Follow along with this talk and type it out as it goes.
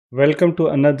Welcome to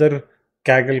another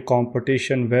Kaggle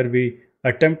competition where we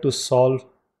attempt to solve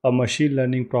a machine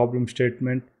learning problem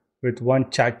statement with one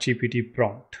ChatGPT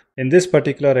prompt. In this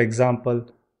particular example,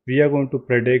 we are going to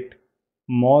predict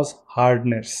Mohs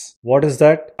hardness. What is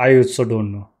that? I also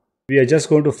don't know. We are just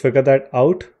going to figure that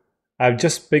out. I've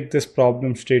just picked this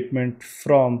problem statement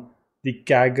from the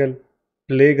Kaggle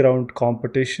playground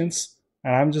competitions,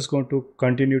 and I'm just going to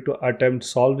continue to attempt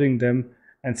solving them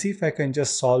and see if I can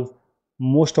just solve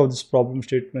most of this problem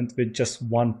statement with just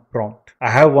one prompt.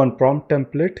 I have one prompt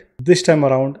template. This time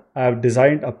around, I have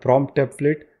designed a prompt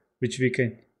template which we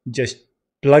can just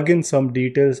plug in some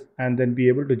details and then be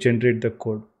able to generate the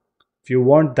code. If you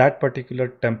want that particular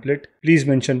template, please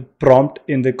mention prompt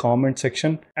in the comment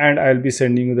section and I'll be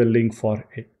sending you the link for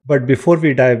it. But before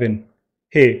we dive in,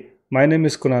 hey, my name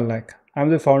is Kunaal Naik.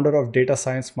 I'm the founder of Data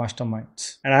Science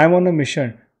Masterminds, and I'm on a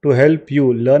mission to help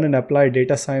you learn and apply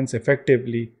data science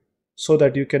effectively so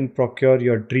that you can procure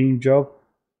your dream job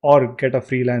or get a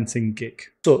freelancing gig.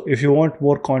 So if you want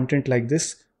more content like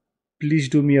this, please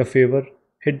do me a favor,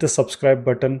 hit the subscribe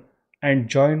button and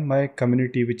join my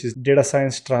community, which is Data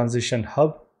Science Transition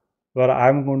Hub, where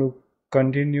I'm going to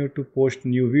continue to post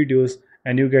new videos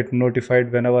and you get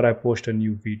notified whenever I post a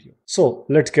new video. So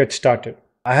let's get started.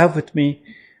 I have with me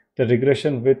the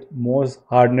regression with Mohs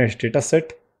Hardness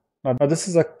dataset. Now this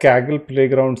is a Kaggle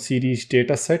Playground series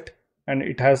dataset, and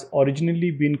it has originally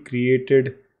been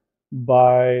created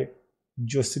by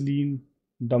Jocelyn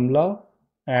Damla.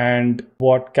 And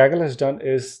what Kaggle has done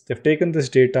is they've taken this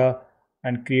data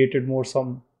and created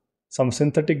some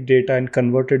synthetic data and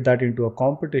converted that into a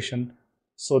competition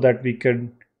so that we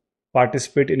can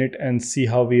participate in it and see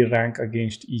how we rank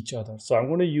against each other. So I'm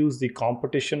going to use the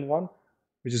competition one,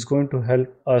 which is going to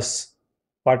help us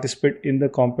participate in the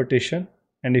competition.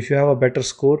 And if you have a better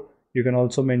score, you can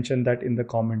also mention that in the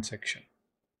comment section.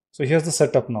 So here's the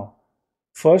setup now.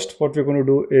 First, what we're going to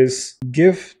do is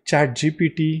give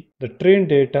ChatGPT the trained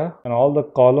data and all the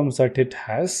columns that it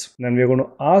has. Then we're going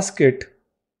to ask it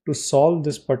to solve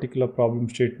this particular problem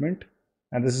statement.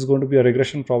 And this is going to be a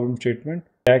regression problem statement.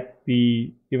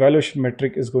 The evaluation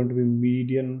metric is going to be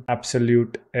median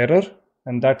absolute error.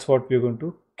 And that's what we're going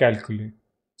to calculate.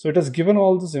 So it has given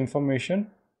all this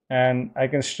information, and I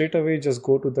can straight away just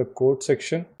go to the code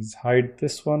section. Let's hide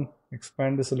this one,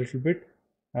 expand this a little bit.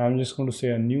 I'm just going to say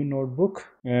a new notebook,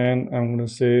 and I'm going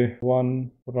to say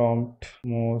one prompt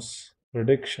Mohs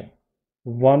prediction.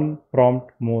 One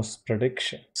prompt Mohs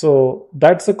prediction. So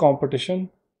that's the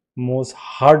competition, Mohs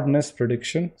hardness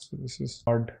prediction. So this is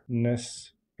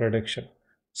hardness prediction.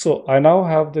 So I now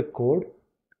have the code,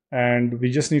 and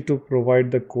we just need to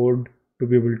provide the code to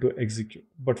be able to execute.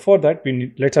 But for that,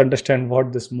 let's understand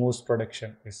what this Mohs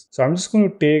prediction is. So I'm just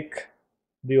going to take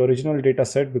the original data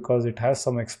set because it has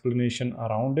some explanation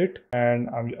around it, and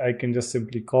I can just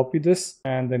simply copy this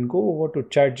and then go over to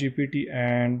ChatGPT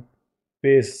and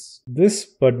paste this.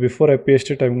 But before I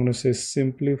paste it, I'm going to say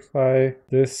simplify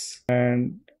this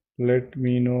and let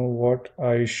me know what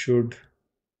I should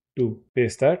do.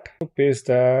 Paste that.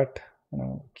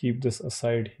 Keep this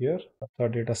aside here. That's our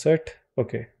data set.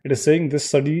 Okay, it is saying this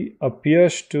study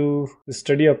appears to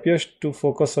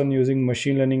focus on using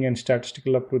machine learning and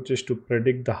statistical approaches to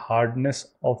predict the hardness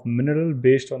of mineral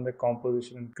based on the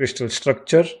composition and crystal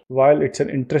structure. While it's an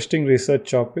interesting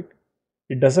research topic,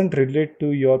 it doesn't relate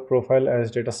to your profile as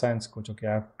data science coach. Okay,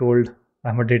 I've told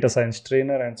I'm a data science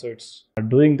trainer, and so it's not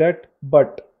doing that,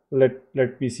 but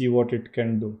let me see what it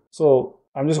can do. So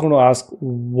I'm just going to ask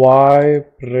why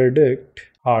predict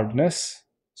hardness.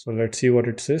 So let's see what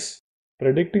it says.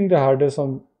 Predicting the hardness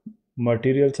of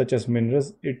materials such as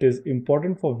minerals, it is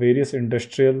important for various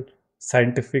industrial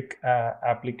scientific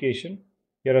application.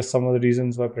 Here are some of the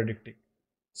reasons why predicting.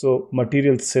 So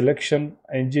material selection,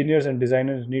 engineers and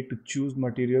designers need to choose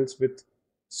materials with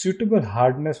suitable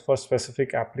hardness for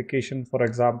specific application. For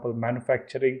example,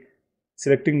 manufacturing,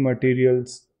 selecting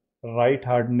materials right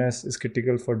hardness is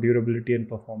critical for durability and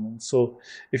performance. So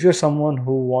if you're someone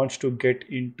who wants to get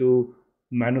into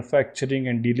manufacturing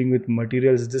and dealing with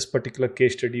materials, this particular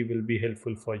case study will be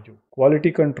helpful for you. Quality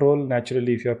control,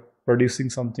 naturally, if you're producing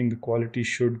something, the quality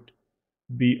should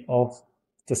be of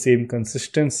the same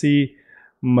consistency.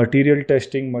 Material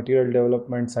testing, material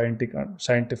development,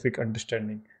 scientific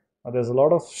understanding. Now, there's a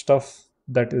lot of stuff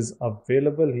that is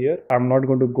available here. I'm not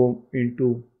going to go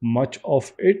into much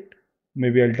of it.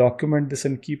 Maybe I'll document this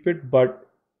and keep it, but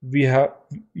we have,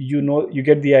 you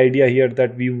get the idea here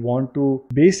that we want to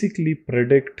basically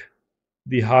predict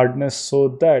the hardness so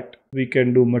that we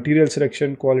can do material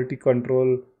selection, quality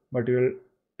control, material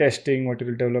testing,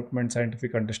 material development,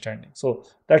 scientific understanding. So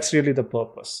that's really the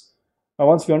purpose. Now,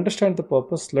 once we understand the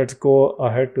purpose, let's go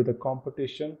ahead to the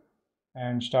competition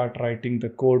and start writing the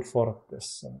code for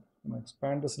this. So I'm going to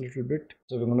expand this a little bit.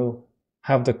 So we're going to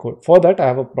have the code. For that, I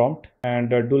have a prompt,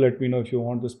 and do let me know if you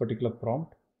want this particular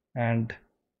prompt, and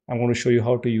I'm going to show you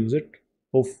how to use it.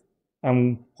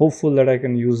 I'm hopeful that I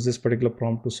can use this particular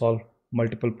prompt to solve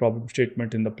multiple problem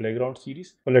statement in the playground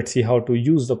series. But let's see how to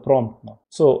use the prompt now.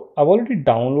 So I've already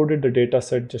downloaded the data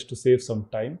set just to save some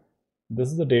time. This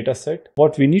is the data set.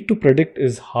 What we need to predict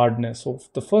is hardness. So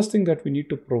the first thing that we need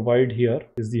to provide here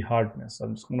is the hardness.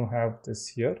 I'm just going to have this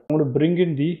here. I'm going to bring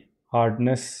in the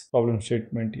hardness problem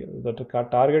statement here. The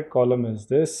target column is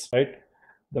this, right?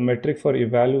 The metric for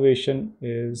evaluation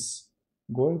is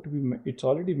going to be, it's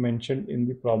already mentioned in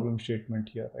the problem statement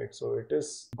here, right? So it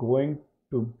is going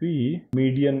to be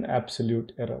median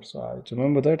absolute error. So I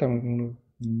remember that I'm going to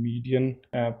median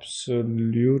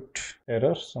absolute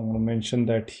error. So I'm going to mention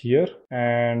that here.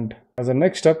 And as a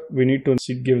next step, we need to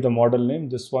give the model name.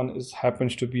 This one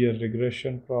happens to be a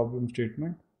regression problem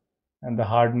statement, and the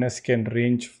hardness can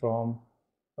range from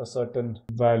a certain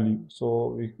value.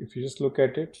 So if you just look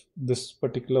at it, this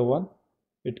particular one,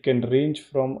 it can range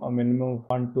from a minimum of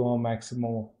 1 to a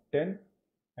maximum of 10,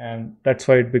 and that's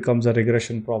why it becomes a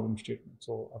regression problem statement.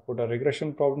 So I put a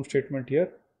regression problem statement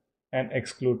here and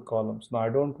exclude columns. Now I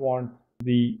don't want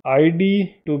the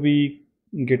ID to be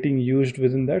getting used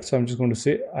within that, so I'm just going to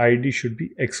say ID should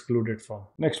be excluded from.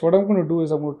 Next, what I'm going to do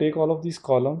is I'm going to take all of these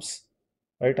columns,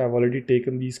 right? I've already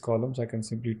taken these columns. I can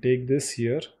simply take this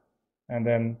here and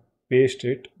then paste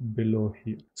it below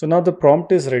here. So now the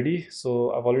prompt is ready.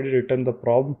 So I've already written the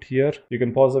prompt here. You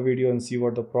can pause the video and see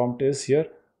what the prompt is here.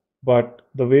 But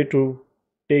the way to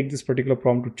take this particular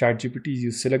prompt to ChatGPT is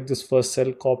you select this first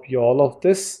cell, copy all of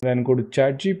this, then go to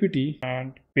ChatGPT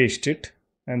and paste it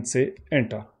and say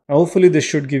enter. Now hopefully this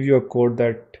should give you a code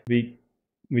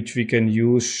which we can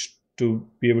use to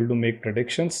be able to make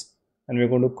predictions. And we're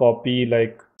going to copy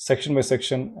like section by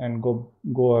section and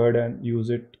go ahead and use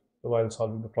it while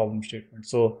solving the problem statement.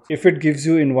 So if it gives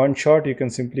you in one shot, you can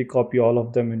simply copy all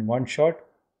of them in one shot.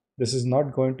 This is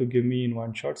not going to give me in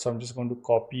one shot, so I'm just going to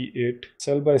copy it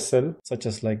cell by cell, such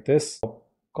as like this.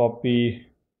 Copy,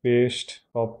 paste,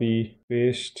 copy,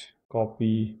 paste,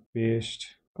 copy,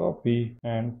 paste, copy,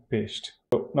 and paste.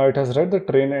 So now it has read the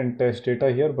train and test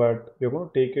data here, but we're going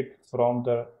to take it from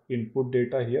the input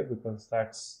data here because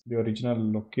that's the original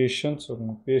location. So I'm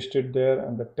going to paste it there,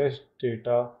 and the test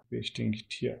data, pasting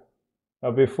it here. Now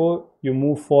before you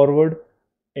move forward,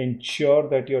 ensure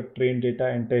that your train data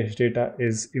and test data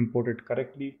is imported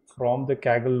correctly from the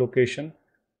Kaggle location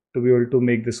to be able to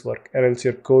make this work, or else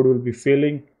your code will be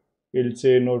failing. It'll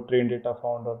say no train data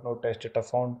found or no test data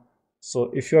found.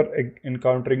 So if you're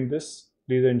encountering this,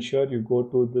 please ensure you go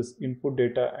to this input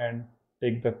data and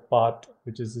take the path,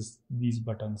 which is these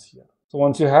buttons here. So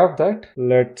once you have that,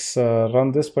 let's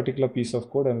run this particular piece of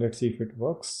code and let's see if it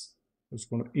works. I'm just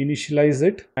going to initialize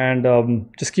it, and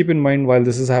just keep in mind while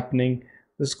this is happening,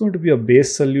 this is going to be a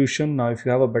base solution. Now if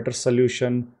you have a better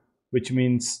solution, which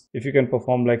means if you can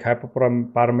perform like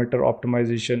hyperparameter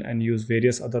optimization and use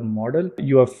various other model,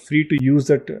 you are free to use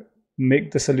that, make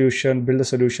the solution, build a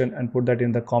solution and put that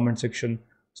in the comment section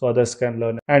so others can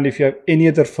learn. And if you have any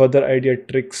other further idea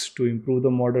tricks to improve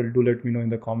the model, do let me know in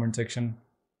the comment section.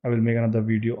 I will make another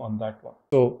video on that one.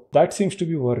 So that seems to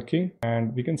be working,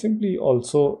 and we can simply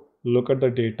also look at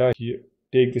the data here.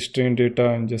 Take this train data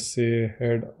and just say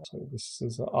head. So this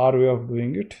is our way of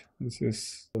doing it. This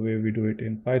is the way we do it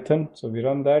in Python. So we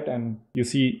run that and you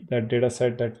see that data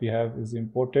set that we have is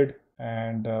imported,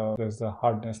 and there's the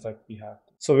hardness that we have.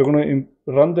 So we're going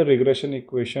to run the regression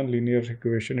equation, linear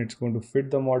equation. It's going to fit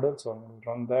the model. So I'm going to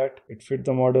run that. It fit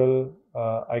the model.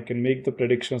 I can make the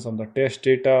predictions on the test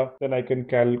data. Then I can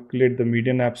calculate the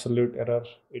median absolute error.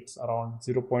 It's around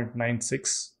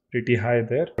 0.96, pretty high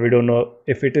there. We don't know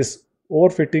if it is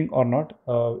overfitting or not.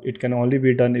 It can only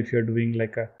be done if you're doing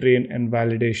like a train and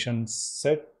validation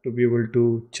set to be able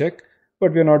to check,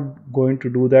 but we're not going to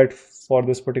do that for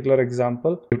this particular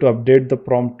example. You have to update the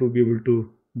prompt to be able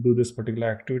to do this particular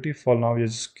activity. For now, we're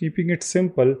just keeping it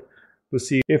simple to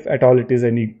see if at all it is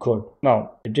any good.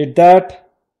 Now I did that,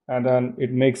 and then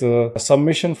it makes a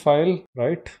submission file,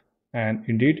 right? And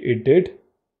indeed it did.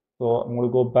 So I'm going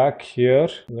to go back here.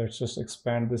 Let's just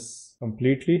expand this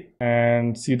completely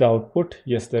and see the output.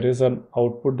 Yes, there is an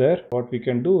output there. What we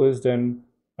can do is then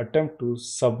attempt to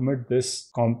submit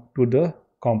this to the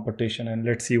competition, and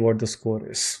let's see what the score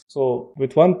is. So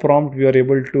with one prompt, we are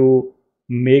able to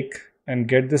make and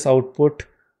get this output,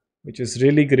 which is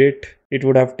really great. It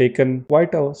would have taken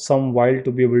quite some while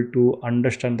to be able to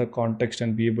understand the context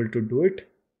and be able to do it.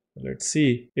 Let's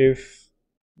see if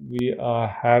we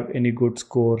have any good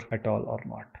score at all or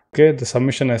not. Okay, the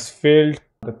submission has failed.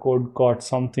 The code got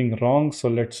something wrong. So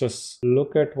let's just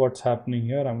look at what's happening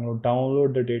here. I'm going to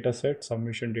download the dataset,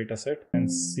 submission dataset,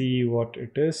 and see what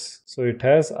it is. So it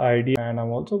has ID, and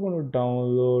I'm also going to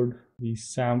download the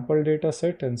sample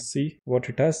dataset and see what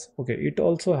it has. Okay, it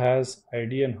also has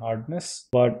ID and hardness,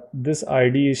 but this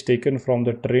ID is taken from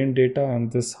the trained data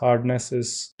and this hardness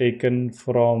is taken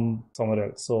from somewhere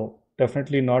else. So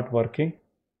definitely not working.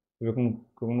 We're going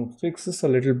to fix this a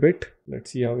little bit. Let's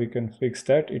see how we can fix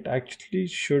that. It actually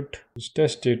should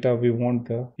test data. We want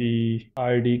the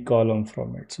ID column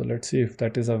from it. So let's see if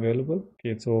that is available.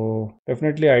 Okay, so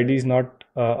definitely ID is not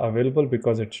available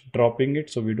because it's dropping it.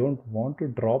 So we don't want to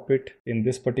drop it in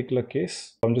this particular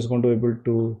case. I'm just going to be able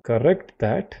to correct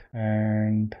that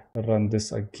and run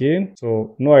this again.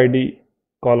 So no ID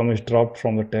column is dropped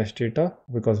from the test data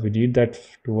because we need that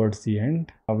towards the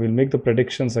end. We'll make the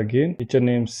predictions again. Teacher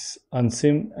names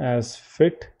unsim as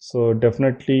fit. So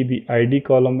definitely the ID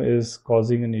column is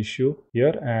causing an issue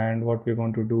here, and what we're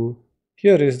going to do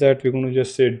here is that we're going to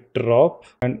just say drop,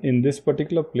 and in this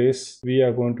particular place we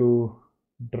are going to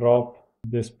drop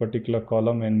this particular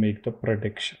column and make the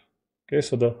prediction. Okay,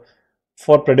 so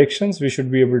for predictions we should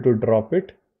be able to drop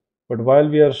it, but while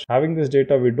we are having this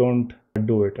data we don't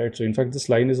do it, right? So in fact this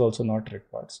line is also not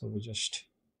required, so we just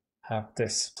have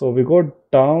this. So we go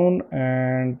down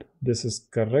and this is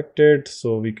corrected,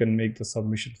 so we can make the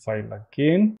submission file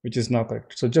again, which is now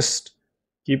correct. So just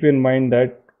keep in mind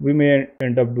that we may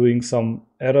end up doing some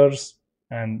errors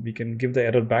and we can give the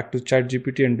error back to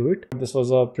ChatGPT and do it. This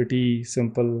was a pretty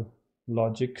simple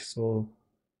logic, so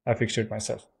I fixed it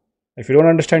myself. If you don't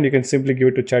understand, you can simply give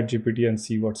it to ChatGPT and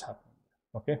see what's happening.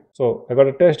 Okay, so I got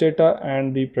a test data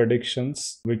and the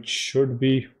predictions, which should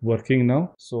be working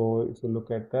now. So if you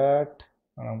look at that,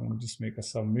 and I'm going to just make a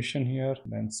submission here,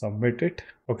 then submit it.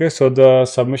 Okay, so the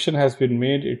submission has been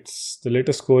made. The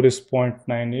latest score is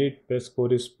 0.98, best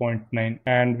score is 0.9,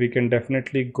 and we can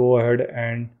definitely go ahead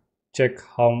and check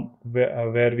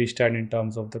where we stand in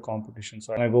terms of the competition.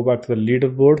 So when I go back to the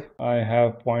leaderboard, I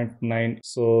have 0.9.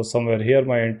 So somewhere here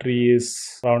my entry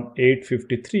is around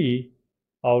 853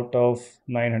 out of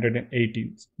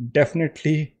 918.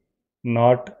 Definitely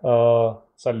not a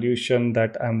solution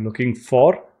that I'm looking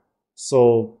for.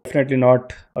 So definitely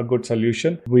not a good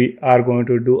solution. We are going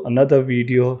to do another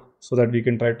video so that we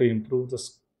can try to improve the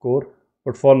score.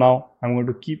 But for now, I'm going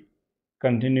to keep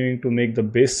continuing to make the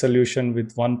base solution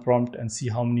with one prompt and see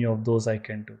how many of those I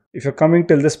can do. If you're coming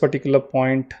till this particular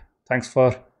point, thanks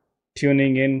for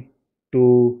tuning in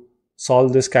to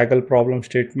solve this Kaggle problem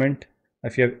statement.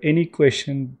 If you have any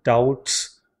question,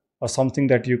 doubts, or something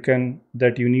that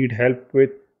you need help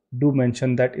with, do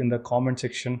mention that in the comment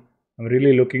section. I'm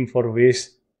really looking for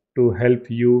ways to help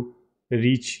you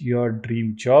reach your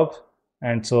dream job,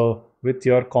 and so with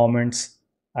your comments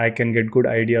I can get good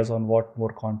ideas on what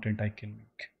more content I can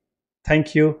make.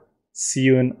 Thank you. See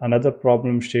you in another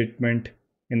problem statement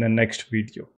in the next video.